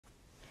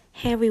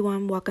Hey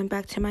everyone, welcome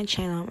back to my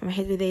channel. I'm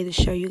here today to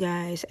show you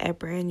guys a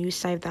brand new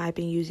site that I've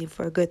been using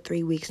for a good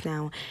 3 weeks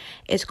now.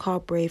 It's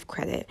called Brave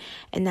Credit.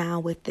 And now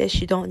with this,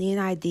 you don't need an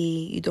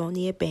ID, you don't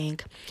need a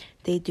bank.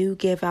 They do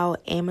give out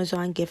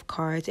Amazon gift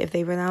cards. If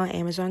they run out of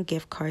Amazon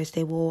gift cards,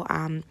 they will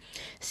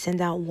send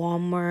out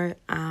Walmart,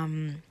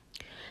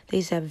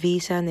 they have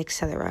Visa and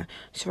etc.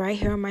 So right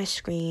here on my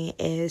screen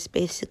is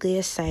basically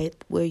a site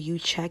where you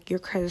check your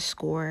credit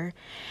score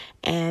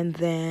and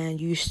then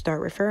you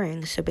start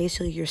referring. So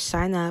basically you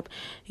sign up,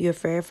 you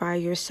verify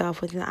yourself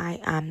with an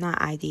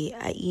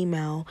an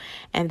email,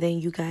 and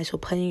then you guys will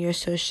put in your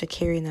social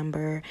security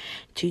number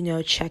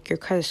to check your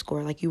credit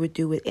score like you would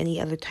do with any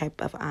other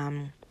type of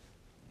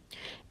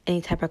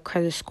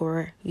credit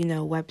score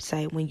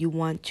website when you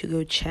want to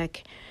go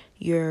check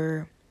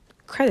your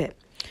credit.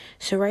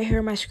 So right here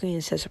on my screen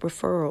it says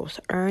referrals,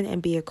 earn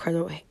and be a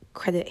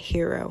credit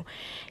hero.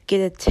 Get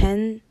a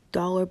 $10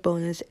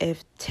 bonus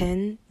if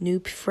 10 new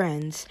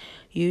friends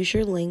use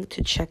your link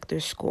to check their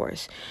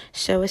scores.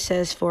 So it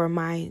says for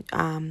my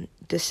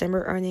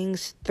December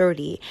earnings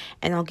 30,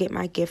 and I'll get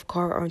my gift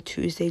card on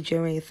Tuesday,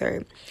 January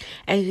 3rd.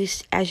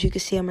 As you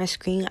can see on my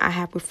screen, I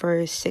have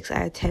referred 6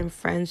 out of 10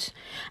 friends.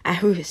 I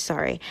have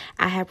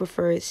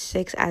referred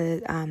 6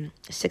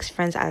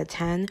 friends out of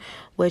 10,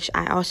 which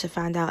I also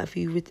found out if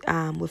you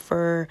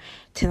refer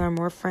 10 or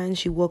more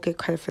friends, you will get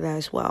credit for that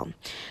as well.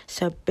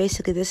 So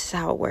basically this is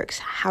how it works.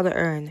 How to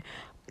earn.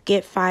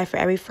 Get 5 for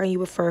every friend you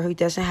refer who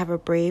doesn't have a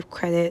Brave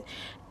Credit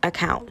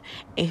account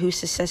and who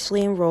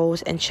successfully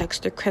enrolls and checks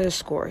their credit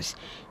scores.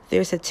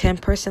 There's a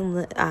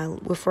 10-person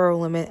referral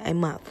limit a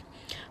month.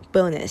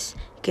 Bonus,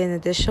 get an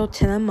additional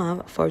 10 a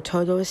month for a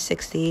total of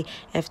 60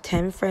 if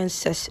 10 friends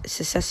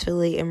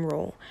successfully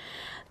enroll.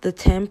 The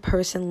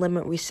 10-person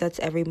limit resets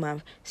every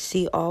month.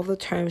 See all the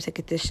terms and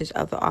conditions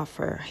of the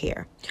offer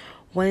here.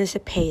 When is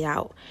it paid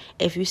out?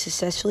 If you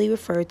successfully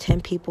refer 10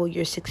 people,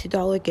 your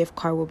 $60 gift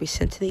card will be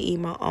sent to the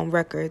email on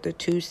record the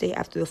Tuesday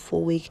after the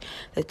full week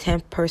the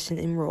 10th person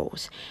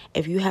enrolls.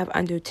 If you have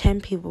under 10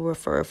 people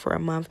referred for a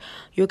month,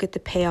 you'll get the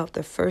payout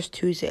the first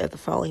Tuesday of the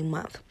following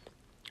month.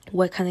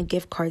 What kind of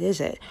gift card is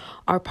it?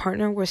 Our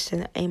partner will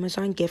send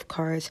Amazon gift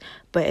cards,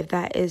 but if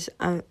that is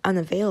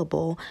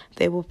unavailable,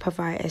 they will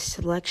provide a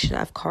selection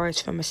of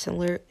cards from a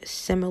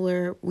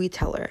similar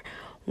retailer.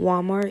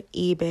 Walmart,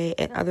 eBay,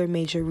 and other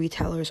major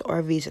retailers, or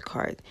a Visa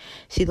card.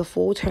 See the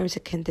full terms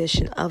and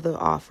conditions of the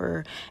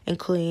offer,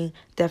 including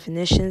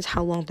definitions,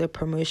 how long the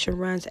promotion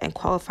runs, and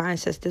qualifying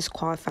says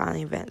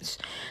disqualifying events.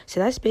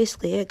 So that's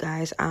basically it,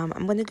 guys. I'm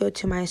going to go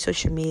to my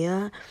social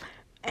media,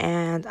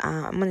 and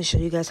I'm going to show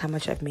you guys how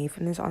much I've made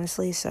from this,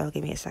 honestly, so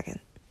give me a second.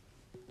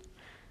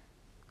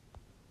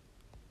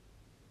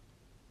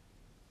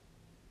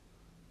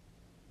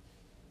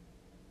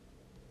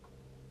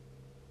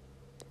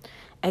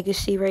 I can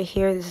see right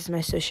here, this is my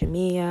social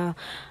media.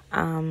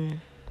 I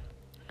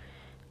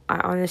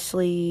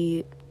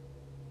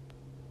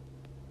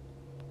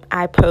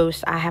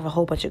post, I have a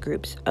whole bunch of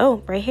groups.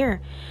 Oh, right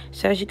here.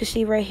 So as you can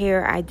see right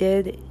here, I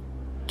did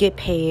get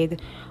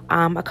paid.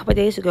 A couple of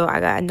days ago, I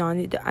got a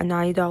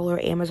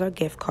 $90 Amazon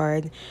gift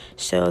card.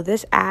 So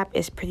this app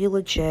is pretty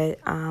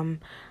legit.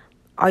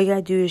 All you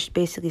gotta do is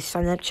basically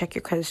sign up, check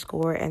your credit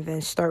score, and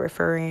then start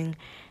referring,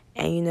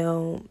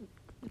 and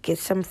get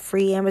some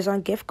free Amazon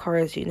gift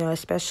cards,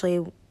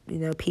 especially,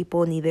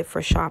 people need it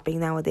for shopping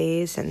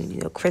nowadays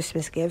and,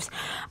 Christmas gifts.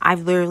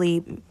 I've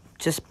literally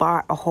just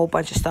bought a whole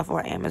bunch of stuff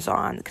on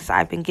Amazon because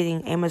I've been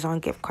getting Amazon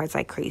gift cards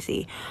like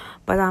crazy.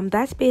 But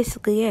that's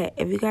basically it.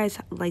 If you guys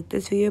like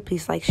this video,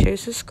 please like, share,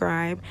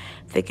 subscribe.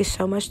 Thank you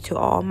so much to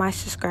all my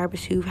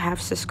subscribers who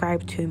have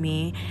subscribed to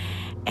me.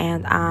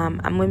 And I'm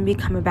going to be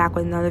coming back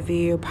with another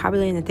video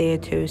probably in a day or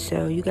two.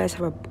 So you guys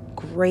have a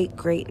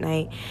great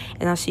night,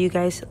 and I'll see you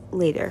guys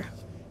later.